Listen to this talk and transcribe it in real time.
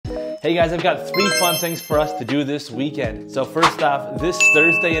Hey guys, I've got 3 fun things for us to do this weekend. So first off, this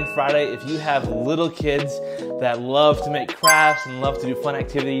Thursday and Friday, if you have little kids that love to make crafts and love to do fun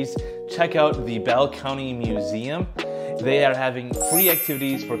activities, check out the Bell County Museum. They are having free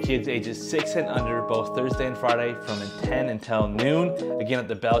activities for kids ages 6 and under both Thursday and Friday from 10 until noon, again at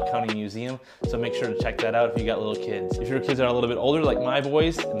the Bell County Museum. So make sure to check that out if you got little kids. If your kids are a little bit older like my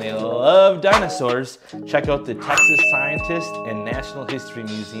boys and they love dinosaurs, check out the Texas Scientist and Natural History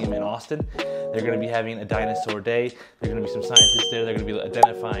Museum in Austin. They're going to be having a dinosaur day. There are going to be some scientists there. They're going to be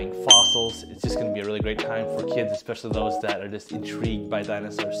identifying fossils. It's just going to be a really great time for kids, especially those that are just intrigued by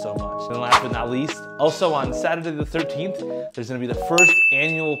dinosaurs so much. And last but not least, also on Saturday the 13th, there's going to be the first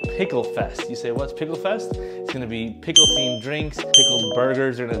annual Pickle Fest. You say, what's Pickle Fest? It's going to be pickle-themed drinks, pickled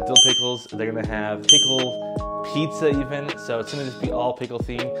burgers. They're going to have dill pickles. They're going to have pickle pizza even, so it's going to just be all pickle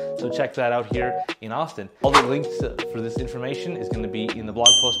themed. So check that out here in Austin. All the links for this information is going to be in the blog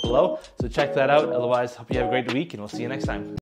post below, so check that out. Otherwise, hope you have a great week and we'll see you next time.